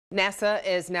NASA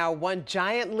is now one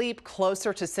giant leap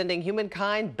closer to sending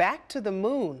humankind back to the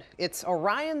moon. Its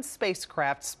Orion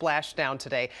spacecraft splashed down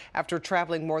today after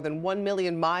traveling more than 1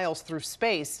 million miles through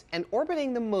space and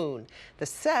orbiting the moon. The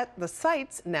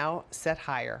sight's now set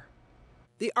higher.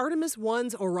 The Artemis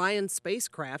 1's Orion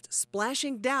spacecraft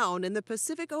splashing down in the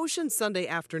Pacific Ocean Sunday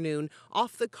afternoon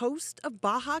off the coast of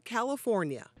Baja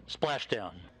California.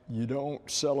 Splashdown. You don't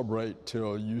celebrate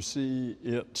till you see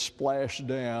it splash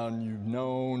down. You've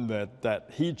known that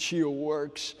heat shield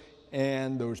works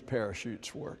and those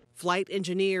parachutes work. Flight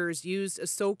engineers used a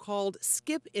so-called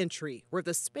skip entry, where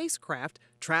the spacecraft,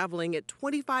 traveling at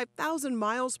 25,000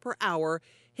 miles per hour,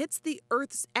 hits the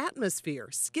Earth's atmosphere,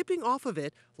 skipping off of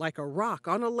it like a rock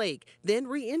on a lake, then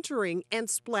re-entering and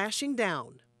splashing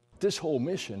down. This whole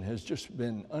mission has just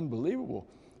been unbelievable.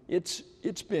 It's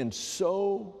been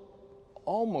so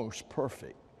almost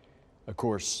perfect. Of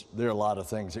course, there are a lot of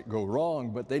things that go wrong,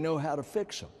 but they know how to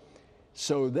fix them.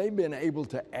 So they've been able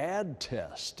to add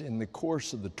tests in the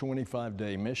course of the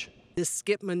 25-day mission. This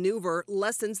skip maneuver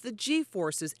lessens the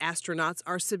G-forces astronauts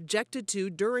are subjected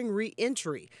to during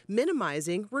re-entry,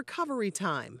 minimizing recovery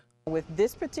time. With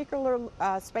this particular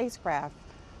spacecraft,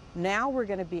 now we're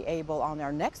going to be able, on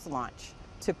our next launch,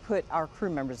 to put our crew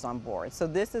members on board. So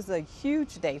this is a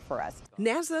huge day for us.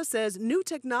 NASA says new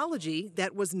technology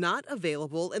that was not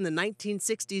available in the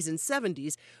 1960s and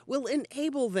 70s will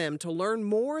enable them to learn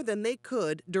more than they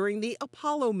could during the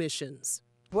Apollo missions.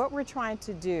 What we're trying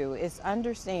to do is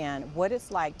understand what it's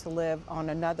like to live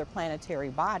on another planetary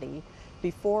body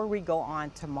before we go on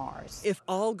to Mars. If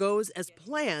all goes as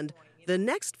planned, the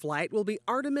next flight will be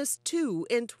Artemis 2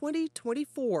 in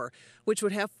 2024, which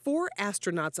would have 4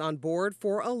 astronauts on board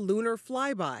for a lunar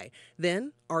flyby.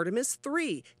 Then Artemis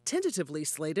 3, tentatively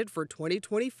slated for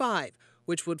 2025,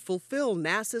 which would fulfill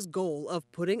NASA's goal of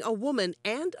putting a woman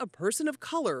and a person of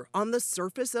color on the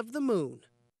surface of the moon.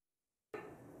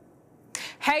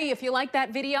 Hey, if you like that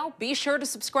video, be sure to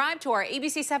subscribe to our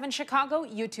ABC7 Chicago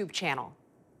YouTube channel.